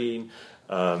between.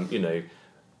 You know,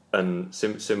 and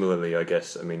similarly, I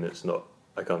guess, I mean, it's not,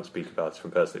 I can't speak about it from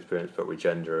personal experience, but with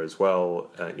gender as well,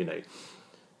 you know,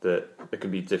 that there can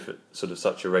be different, sort of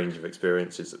such a range of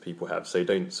experiences that people have. So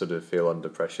don't sort of feel under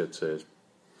pressure to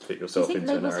fit yourself think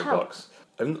into a labels narrow help? box.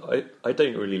 I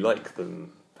don't really like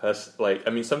them. Like,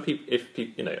 I mean, some people, if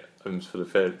people, you know, I'm sort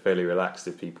of fairly relaxed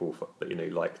if people, you know,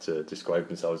 like to describe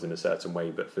themselves in a certain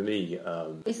way. But for me,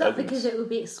 Is I that think because it would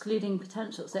be excluding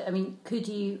potential? So, I mean, could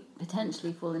you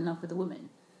potentially fall in love with a woman?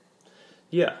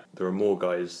 yeah, there are more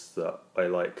guys that I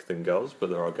like than girls, but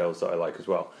there are girls that I like as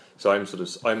well. So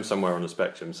I'm somewhere on the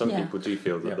spectrum. Some Yeah. people do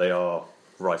feel that Yeah. they are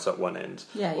right up one end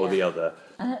Yeah, or yeah. the other.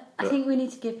 And I think we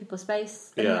need to give people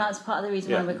space. I Yeah. think that's part of the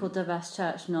reason why Yeah. we're called Diverse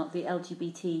Church, not the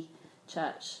LGBT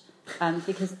Church.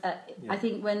 Because I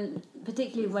think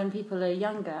particularly when people are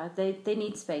younger, they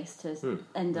need space to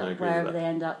end I up agree with wherever that. they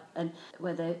end up and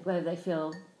whether they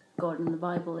feel God and the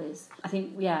Bible is. I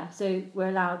think, yeah, so we're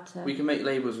allowed to... We can make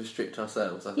labels restrict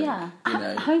ourselves, I think. Yeah. You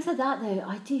know. Having said that, though,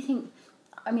 I do think...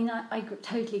 I mean, I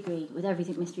totally agree with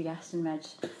everything Mr. Guest and Reg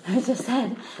have just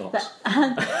said. But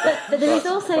there is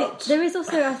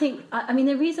also, I think... I mean,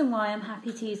 the reason why I'm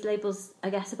happy to use labels,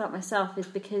 I guess, about myself is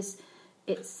because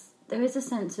there is a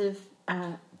sense of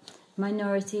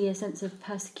minority, a sense of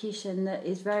persecution that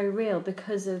is very real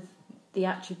because of the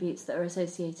attributes that are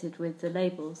associated with the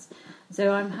labels.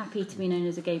 So I'm happy to be known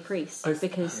as a gay priest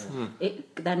because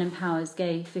it then empowers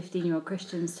gay 15-year-old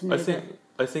Christians to know that...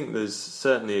 I think there's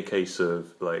certainly a case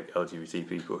of like LGBT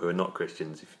people who are not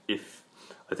Christians. If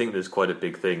I think there's quite a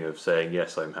big thing of saying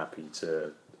yes, I'm happy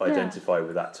to identify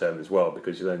with that term as well,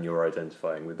 because then you're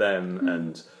identifying with them,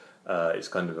 and it's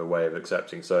kind of a way of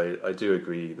accepting. So I do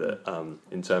agree that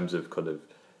in terms of kind of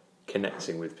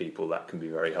connecting with people, that can be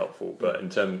very helpful. But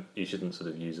you shouldn't sort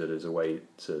of use it as a way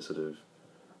to sort of,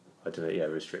 I don't know,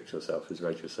 restrict yourself, as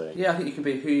Reg was saying. Yeah, I think you can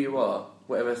be who you are,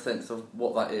 whatever sense of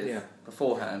what that is. Yeah.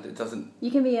 Beforehand, it doesn't... You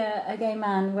can be a gay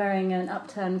man wearing an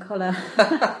upturned collar,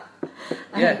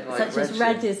 Yeah, like such as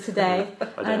Reg Reg is today,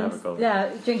 I don't have a collar.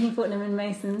 yeah, drinking Fortnum and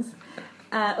Masons.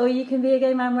 Or you can be a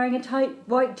gay man wearing a tight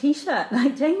white t-shirt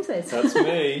like James is. That's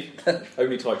me.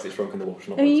 Only tight it's shrunk in the wash.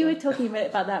 Not I mean, you outside. were talking a bit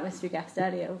about that, Mr. Guest,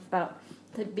 earlier, about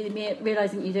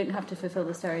realising you don't have to fulfil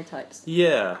the stereotypes.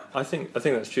 Yeah, I think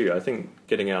that's true. I think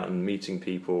getting out and meeting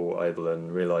people,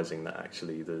 and realising that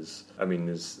actually there's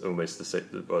almost the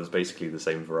same, well, there's basically the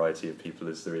same variety of people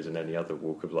as there is in any other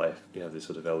walk of life. You have this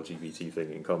sort of LGBT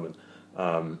thing in common.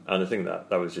 And I think that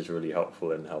was just really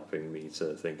helpful in helping me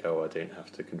to think, I don't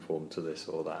have to conform to this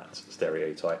or that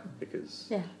stereotype, because,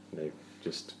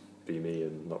 just be me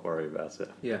and not worry about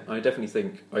it. Yeah, I definitely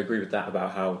think I agree with that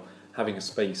about how having a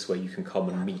space where you can come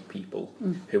and meet people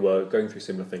who are going through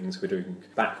similar things we're doing.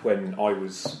 Back when I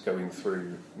was going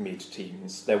through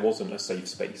mid-teens, there wasn't a safe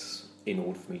space in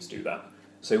order for me to do that.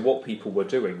 So what people were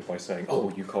doing by saying,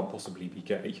 "Oh, you can't possibly be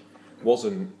gay,"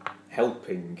 wasn't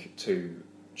helping to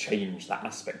change that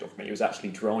aspect of me. It was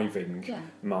actually driving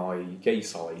my gay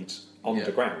side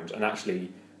underground and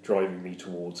actually driving me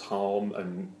towards harm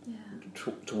and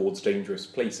towards dangerous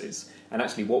places. And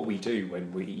actually what we do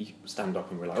when we stand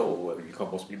up and we're like, "Oh, well, you can't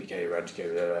possibly be gay or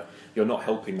anti-gay," you're not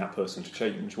helping that person to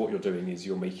change. What you're doing is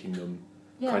you're making them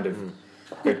kind of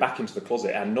go back into the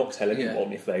closet and not tell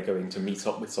anyone if they're going to meet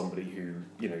up with somebody who,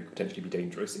 potentially be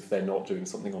dangerous, if they're not doing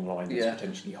something online that's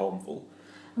potentially harmful.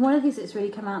 One of the things that's really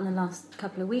come out in the last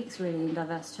couple of weeks, really, in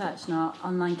Diverse Church and our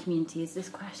online community is this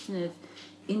question of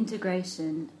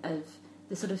integration of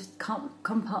the sort of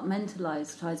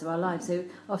compartmentalised sides of our lives. So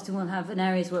often we'll have in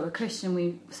areas where we're Christian,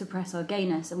 we suppress our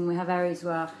gayness, and we have areas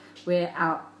where we're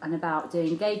out and about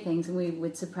doing gay things, and we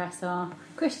would suppress our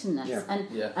Christianness.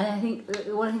 Yeah. And I think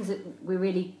one of the things that we're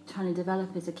really trying to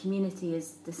develop as a community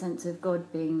is the sense of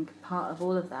God being part of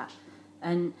all of that.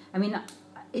 And I mean,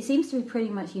 it seems to be pretty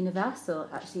much universal,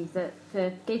 actually, that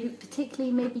for gay people,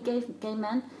 particularly maybe gay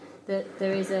men, that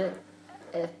there is a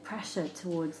pressure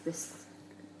towards this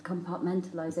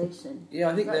compartmentalisation. Yeah,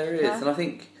 I think there is, and I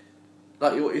think,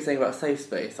 like what you're saying about safe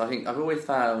space, I think I've always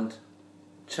found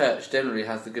church generally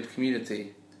has a good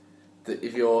community, that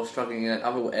if you're struggling in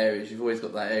other areas, you've always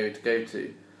got that area to go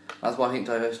to. That's why I think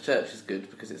Diverse Church is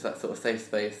good, because it's that sort of safe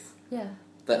space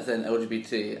that's then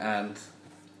LGBT and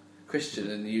Christian,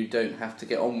 and you don't have to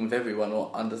get on with everyone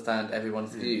or understand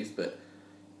everyone's views, but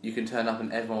you can turn up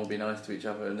and everyone will be nice to each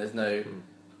other, and there's no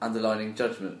underlining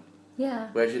judgment. Yeah.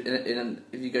 Whereas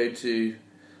if you go to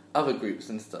other groups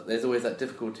and stuff, there's always that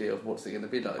difficulty of what's it going to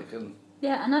be like. And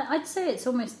I'd say it's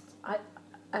almost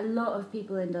a lot of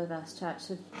people in Diverse Church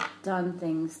have done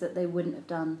things that they wouldn't have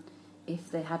done if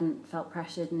they hadn't felt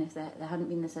pressured and if there hadn't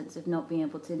been the sense of not being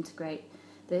able to integrate.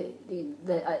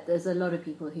 There's a lot of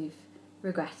people who've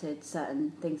regretted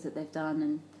certain things that they've done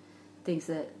and things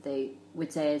that they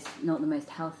would say is not the most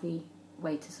healthy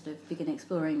way to sort of begin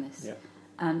exploring this. Yeah.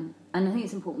 And I think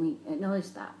it's important we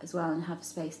acknowledge that as well and have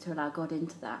space to allow God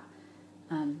into that.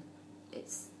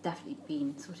 It's definitely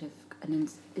been sort of an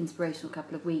inspirational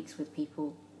couple of weeks with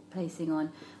people placing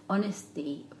on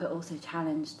honesty, but also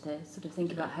challenged to sort of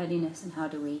think about holiness and how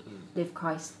do we live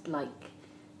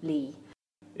Christ-likely.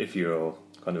 If you're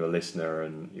kind of a listener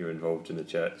and you're involved in the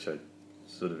church, I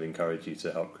sort of encourage you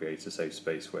to help create a safe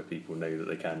space where people know that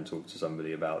they can talk to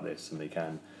somebody about this and they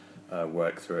can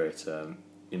work through it.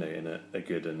 In a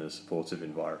good and a supportive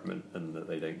environment, and that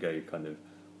they don't go kind of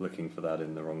looking for that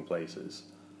in the wrong places.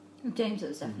 James,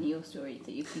 that's definitely your story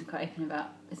that you've been quite open about,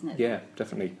 isn't it? Yeah,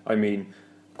 definitely. I mean,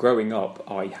 growing up,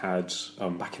 I had,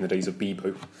 back in the days of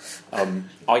Bebo,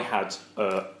 I had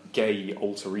a gay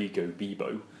alter ego,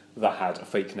 Bebo, that had a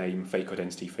fake name, fake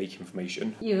identity, fake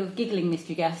information. You're giggling,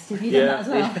 mystery guest. Have you done that as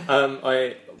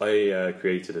well? I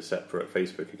created a separate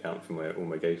Facebook account for all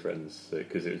my gay friends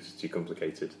because it was too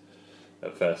complicated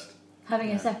at first.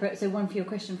 Having a separate, so one for your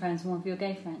Christian friends and one for your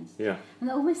gay friends. Yeah. And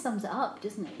that almost sums it up,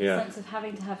 doesn't it? Yeah. The sense of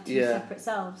having to have two separate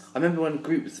selves. I remember when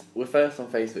groups were first on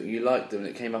Facebook, you liked them and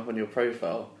it came up on your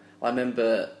profile. I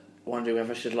remember wondering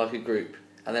whether I should like a group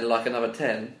and then like another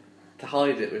 10 to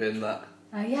hide it within that.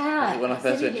 Oh yeah. When I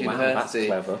first went to university.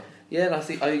 Wow, that's clever. Yeah, and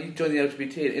I joined the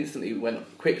LGBT and instantly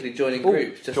went quickly joining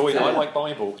groups. Just I like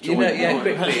Bible.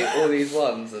 Quickly, all these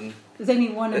ones. And there's only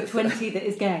one of 20 that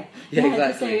is gay.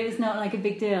 Exactly. So it's not like a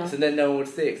big deal. So then no one would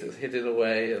see it because it was hidden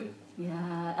away. And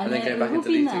then going back and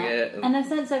deleting it. And a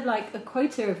sense of like a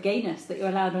quota of gayness that you're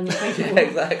allowed on your Facebook. Yeah,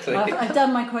 exactly. I've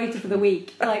done my quota for the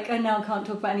week. Like, I now can't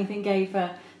talk about anything gay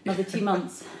for another 2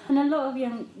 months. And a lot of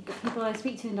young people I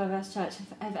speak to in Diverse Church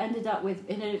have ended up with,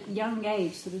 in a young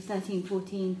age, sort of 13,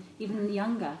 14, even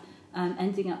younger,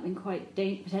 ending up in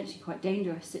potentially quite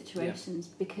dangerous situations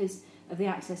because of the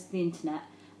access to the internet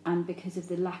and because of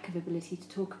the lack of ability to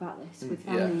talk about this with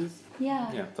families.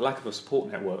 Yeah, the lack of a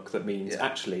support network that means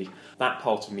actually that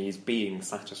part of me is being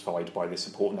satisfied by this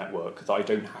support network, that I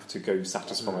don't have to go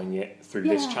satisfying it through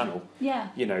this channel. Yeah.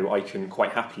 I can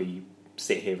quite happily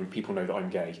sit here and people know that I'm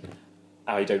gay.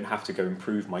 I don't have to go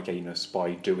improve my gayness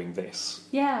by doing this.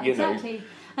 Yeah, exactly.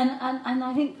 And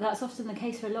I think that's often the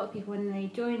case for a lot of people when they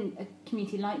join a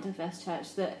community like Diverse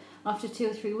Church, that after 2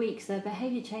 or 3 weeks their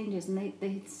behaviour changes and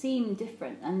they seem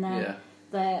different, and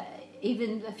they're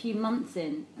even a few months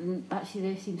in, and actually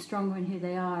they seem stronger in who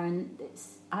they are. And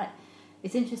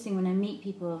it's interesting when I meet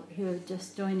people who are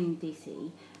just joining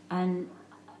DC, and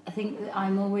I think that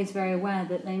I'm always very aware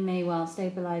that they may well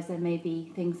stabilise. There may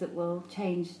be things that will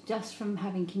change just from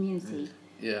having community.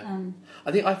 Yeah.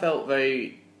 I think I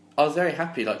was very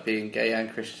happy, like being gay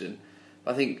and Christian.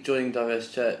 I think joining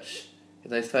Diverse Church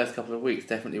in those first couple of weeks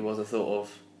definitely was a sort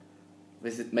of,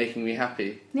 this is making me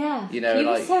happy. Yeah, You know, you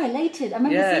were like- so elated. I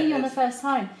remember seeing you on the first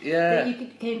time Yeah. that you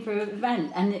came for an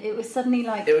event, and it was suddenly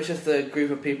like, It was just a group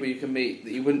of people you can meet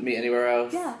that you wouldn't meet anywhere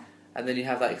else. yeah, And then you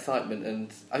have that excitement,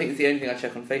 and I think it's the only thing I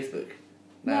check on Facebook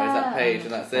now is that Yeah. page,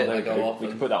 and that's Oh, it. there I we go go. off We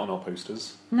can and put that on our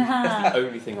posters. nah. The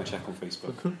only thing I check on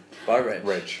Facebook. by Reg.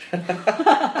 Reg.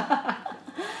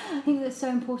 I think it's so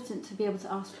important to be able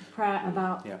to ask for prayer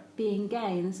about Yeah. being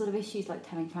gay and sort of issues like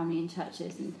telling family in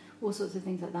churches and all sorts of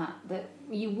things like that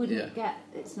you wouldn't Yeah. get.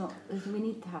 It's not. We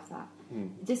need to have that. Hmm.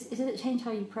 Does it change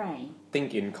how you pray? I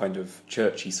think in kind of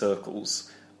churchy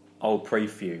circles, I'll pray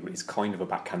for you is kind of a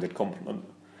backhanded compliment.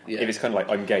 Yeah. If it's kind of like,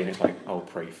 I'm gay, and it's like, I'll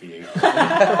pray for you.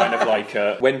 Kind of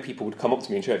like, when people would come up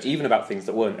to me in church, even about things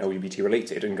that weren't LGBT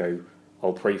related, and go,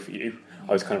 I'll pray for you,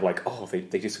 I was kind of like, oh, they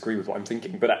disagree with what I'm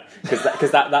thinking. But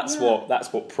because that's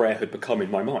what prayer had become in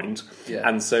my mind. Yeah.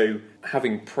 And so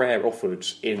having prayer offered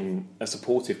in a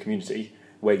supportive community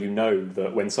where you know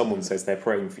that when someone says they're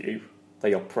praying for you,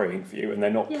 they are praying for you, and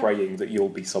they're not Yeah. praying that you'll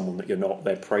be someone that you're not.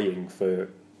 They're praying for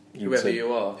you Whoever to,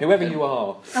 you are. whoever you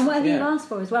are. And whatever Yeah. you ask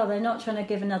for as well, they're not trying to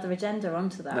give another agenda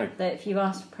onto that. No. That if you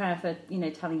ask for prayer for,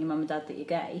 telling your mum and dad that you're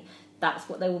gay, that's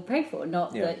what they will pray for,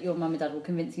 not Yeah. that your mum and dad will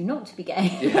convince you not to be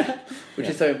gay. Yeah. Which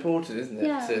Yeah. is so important, isn't it?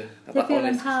 Yeah. To have To that feel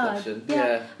honest empowered. discussion.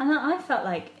 Yeah. And I felt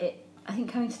like it. I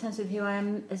think coming to terms with who I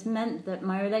am has meant that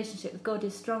my relationship with God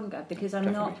is stronger because I'm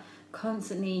not Definitely.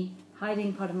 constantly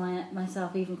hiding part of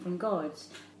myself even from God.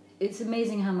 It's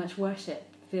amazing how much worship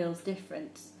feels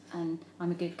different. And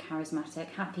I'm a good charismatic,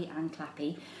 happy and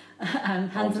clappy.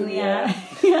 Hands in the air.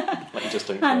 Like you just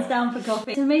don't Hands care. down for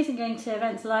coffee. It's amazing going to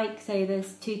events like, say,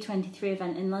 there's 223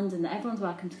 event in London that everyone's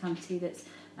welcome to come to.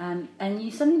 And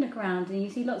you suddenly look around and you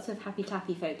see lots of happy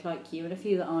clappy folk like you, and a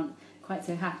few that aren't quite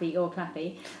so happy or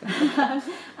clappy.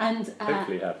 And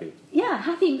Hopefully happy. yeah,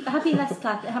 happy less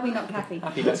clappy, happy not clappy.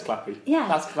 Happy, less clappy. Yeah.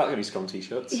 That's going to be strong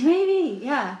t-shirts. Maybe,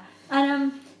 yeah.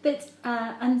 And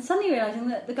suddenly realising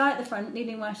that the guy at the front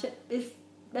leading worship is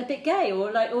a bit gay,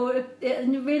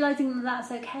 and realising that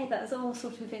that's okay. That's all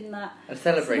sort of in that And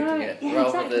celebrating it yeah, rather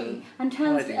exactly. than and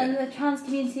hiding it. the trans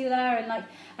community were there,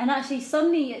 and actually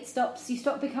suddenly it stops. You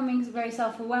stop becoming very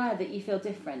self-aware that you feel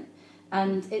different,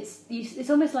 and it's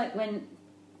almost like when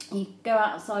you go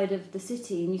outside of the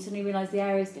city and you suddenly realise the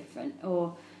area is different,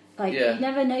 or like Yeah. you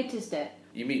never noticed it.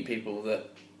 You meet people that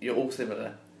you're all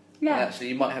similar. Yeah. And actually,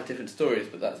 you might have different stories,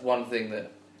 but that's one thing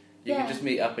that you Yeah. can just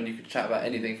meet up and you can chat about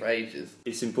anything for ages.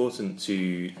 It's important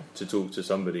to talk to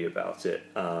somebody about it.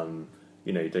 Don't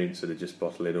sort of just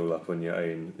bottle it all up on your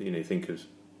own. Think of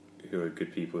who are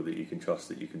good people that you can trust,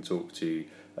 that you can talk to.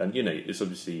 And it's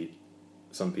obviously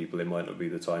some people it might not be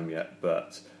the time yet,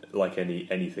 but like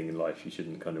anything in life, you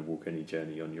shouldn't kind of walk any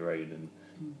journey on your own, and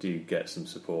do get some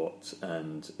support,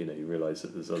 and you realise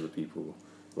that there's other people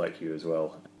like you as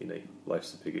well.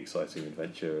 Life's a big exciting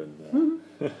adventure, and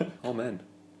Amen.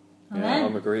 Amen. Yeah,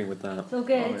 I'm agreeing with that. It's all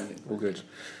good. Oh, really? All good.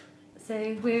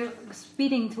 So we're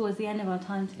speeding towards the end of our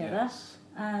time together, Yes.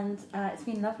 and it's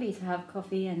been lovely to have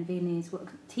coffee and Viennese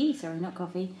tea. Sorry, not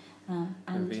coffee. And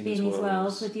Viennese Viennese Wells.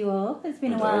 Wells with you all. It's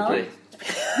been a It's while. lovely.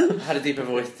 I had a deeper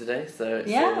voice today, so it's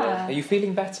Yeah. Are you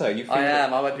feeling better? I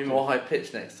am. I might be more high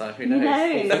pitched next time. Who Who knows?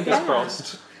 knows? Fingers Yeah.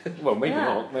 crossed. Well, maybe Yeah.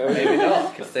 not. Maybe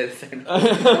not. Could stay the same.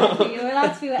 You're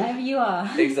allowed to be whatever you are.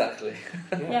 Exactly.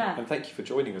 Yeah. And thank you for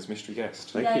joining us, mystery guest.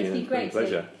 Thank Yeah, you. it's been It's been a great to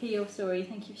pleasure. hear your story.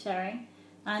 Thank you for sharing.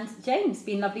 And James, it's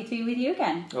been lovely to be with you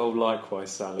again. Oh, likewise,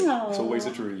 Sally. Aw. It's always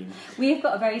a dream. We've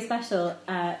got a very special,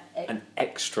 An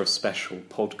extra special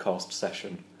podcast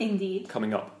session indeed.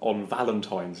 coming up on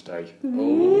Valentine's Day.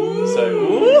 Ooh.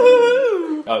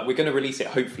 So we're going to release it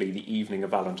hopefully the evening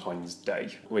of Valentine's Day.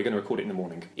 We're going to record it in the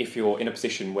morning. If you're in a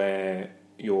position where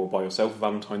you're by yourself for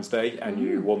Valentine's Day and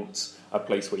you want a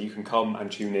place where you can come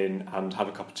and tune in and have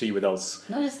a cup of tea with us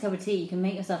Not just a cup of tea, you can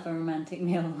make yourself a romantic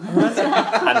meal.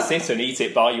 and sit and eat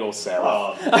it by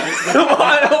yourself. With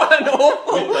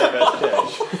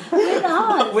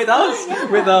us. With us,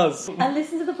 Yeah. with us. And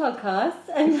listen to the podcast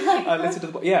and Listen to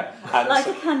the and light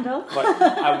a candle.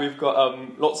 and we've got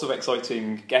lots of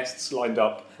exciting guests lined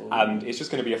up, and it's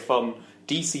just going to be a fun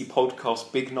DC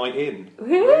podcast big night in.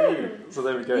 Woo! So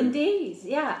there we go. Indeed,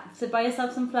 yeah. So buy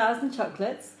yourself some flowers and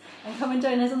chocolates and come and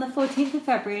join us on the 14th of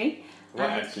February. I might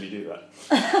actually do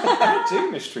that.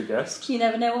 Do mystery guest. You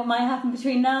never know what might happen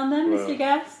between now and then, Well. Mr.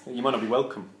 Guest. You might not be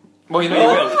welcome. Well, you know you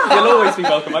will. You'll always be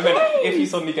welcome. I mean, if you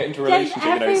suddenly get into a relationship,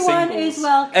 Everyone singles. is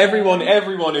welcome. Everyone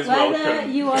is Whether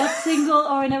welcome. you are single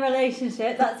or in a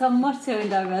relationship, that's our motto in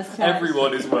Diverse Church.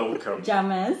 Everyone is welcome.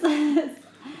 Jammers.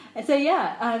 So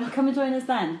yeah, come and join us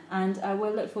then, and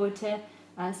we'll look forward to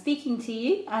speaking to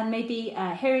you and maybe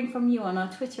hearing from you on our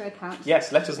Twitter account.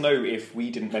 Yes, let us know if we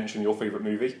didn't mention your favourite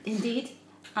movie. Indeed.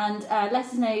 And let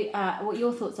us know what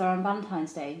your thoughts are on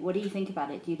Valentine's Day. What do you think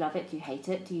about it? Do you love it? Do you hate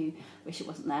it? Do you wish it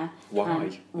wasn't there?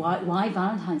 Why? Why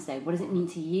Valentine's Day? What does it mean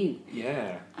to you?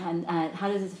 Yeah. And how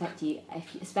does it affect you,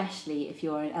 especially if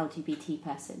you're an LGBT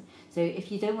person? So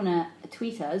if you don't want to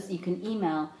tweet us, you can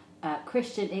email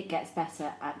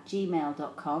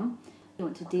christianitgetsbetter@gmail.com. If you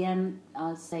want to DM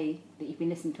us, say that you've been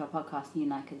listening to our podcast and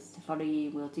you'd like us to follow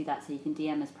you, we'll do that. So you can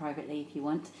DM us privately if you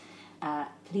want.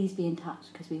 Please be in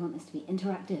touch because we want this to be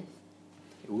interactive.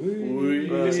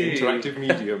 This interactive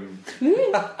medium.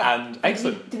 And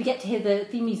excellent. Do we get to hear the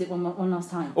theme music one last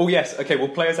time? Oh yes, okay, we'll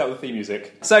play us out with the theme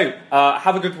music. So,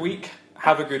 have a good week.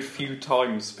 Have a good few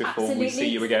times before we see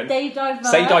you again. Stay diverse.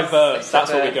 Stay diverse.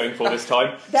 That's what we're going for this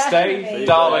time. Stay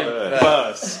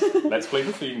diverse. Let's play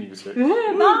the theme music.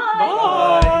 Bye.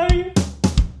 Bye.